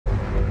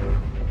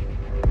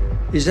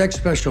He's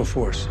ex-special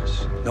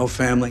forces. No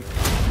family,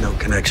 no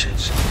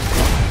connections.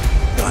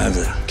 He'll have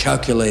the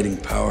calculating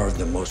power of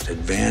the most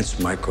advanced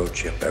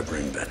microchip ever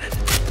invented.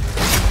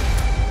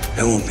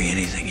 There won't be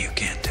anything you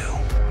can't do.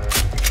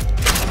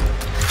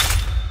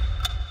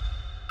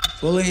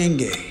 Fully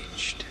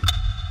engaged.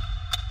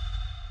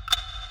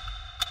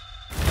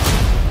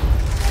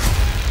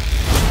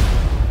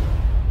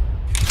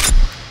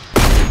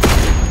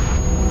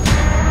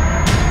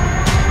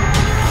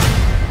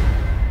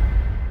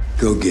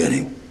 Go get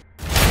him.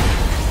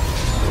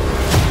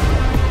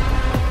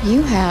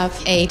 You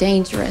have a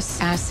dangerous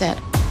asset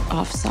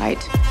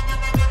off-site.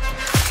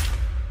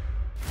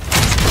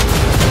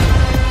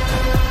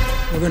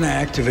 We're gonna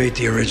activate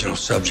the original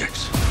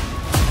subjects.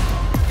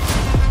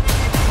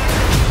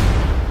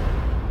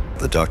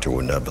 The doctor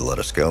would never let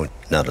us go,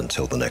 not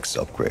until the next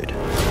upgrade.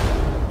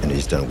 And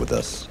he's done with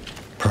us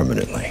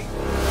permanently.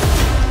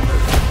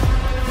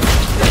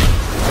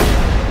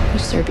 You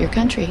serve your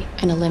country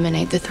and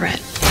eliminate the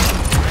threat.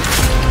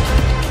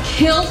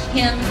 Kill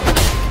him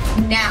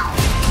now.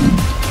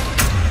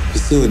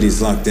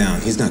 Facility's locked down.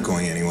 He's not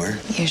going anywhere.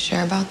 You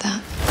sure about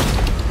that?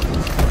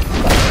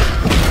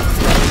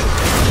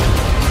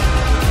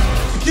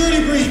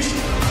 Security breach!